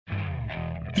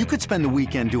You could spend the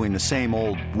weekend doing the same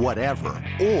old whatever,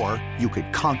 or you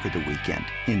could conquer the weekend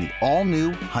in the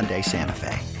all-new Hyundai Santa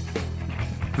Fe.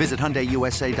 Visit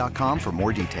HyundaiUSA.com for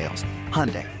more details.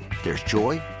 Hyundai, there's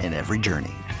joy in every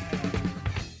journey.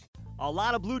 A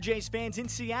lot of Blue Jays fans in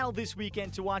Seattle this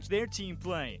weekend to watch their team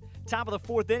play. Top of the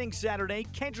fourth inning Saturday,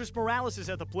 Kendrys Morales is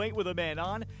at the plate with a man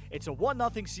on. It's a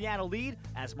 1-0 Seattle lead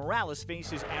as Morales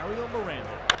faces Ariel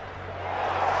Miranda.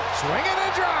 Swinging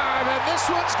a drive, and this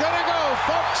one's going to go,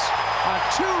 folks. A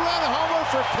 2-run homer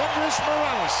for Kendrys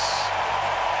Morales.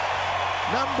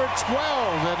 Number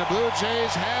 12, and the Blue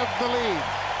Jays have the lead.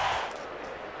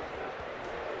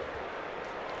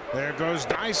 There goes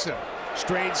Dyson.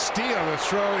 Straight steal, the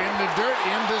throw in the dirt,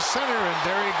 into center, and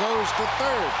there he goes to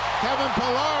third. Kevin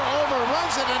Pillar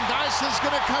overruns it, and Dyson's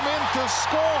going to come in to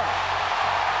score.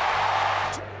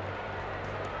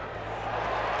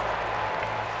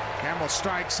 Gamble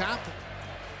strikes out.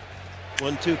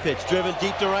 1-2 pitch, driven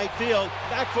deep to right field.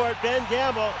 Back for it, Ben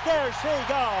Gamble. There she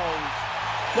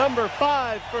goes. Number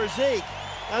 5 for Zeke.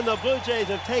 And the Blue Jays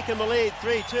have taken the lead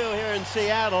 3-2 here in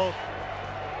Seattle.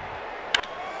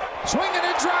 Swinging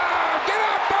a drive. Get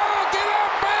up, ball. Get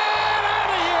up, man. Out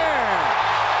of here.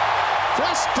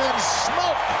 Justin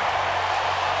Smoak.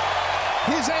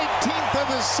 His 18th of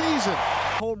the season.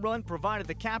 Home run provided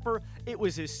the capper. It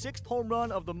was his 6th home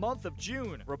run of the month of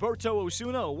June. Roberto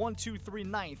Osuna, a 1-2-3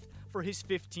 ninth for his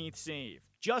 15th save.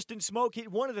 Justin Smoak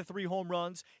hit one of the 3 home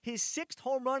runs. His 6th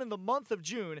home run in the month of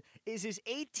June is his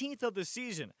 18th of the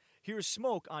season. Here's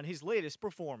Smoak on his latest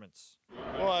performance.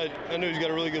 Well, I knew he's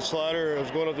got a really good slider. I was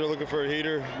going up there looking for a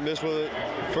heater, missed with it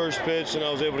first pitch, and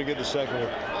I was able to get the second one.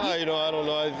 I don't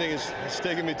know. I think it's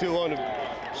taking me too long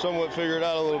to somewhat figure it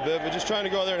out a little bit, but just trying to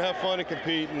go out there and have fun and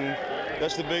compete, and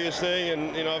that's the biggest thing,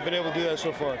 and I've been able to do that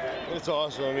so far. It's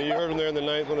awesome. I mean, you heard him there in the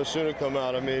 9th when Osuna come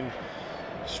out. I mean,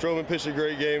 Stroman pitched a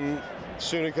great game.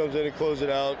 Osuna comes in and closes it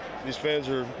out. These fans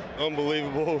are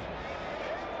unbelievable.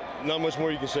 Not much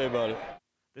more you can say about it.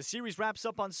 The series wraps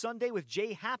up on Sunday with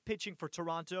Jay Happ pitching for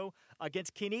Toronto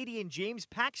against Canadian James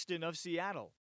Paxton of Seattle.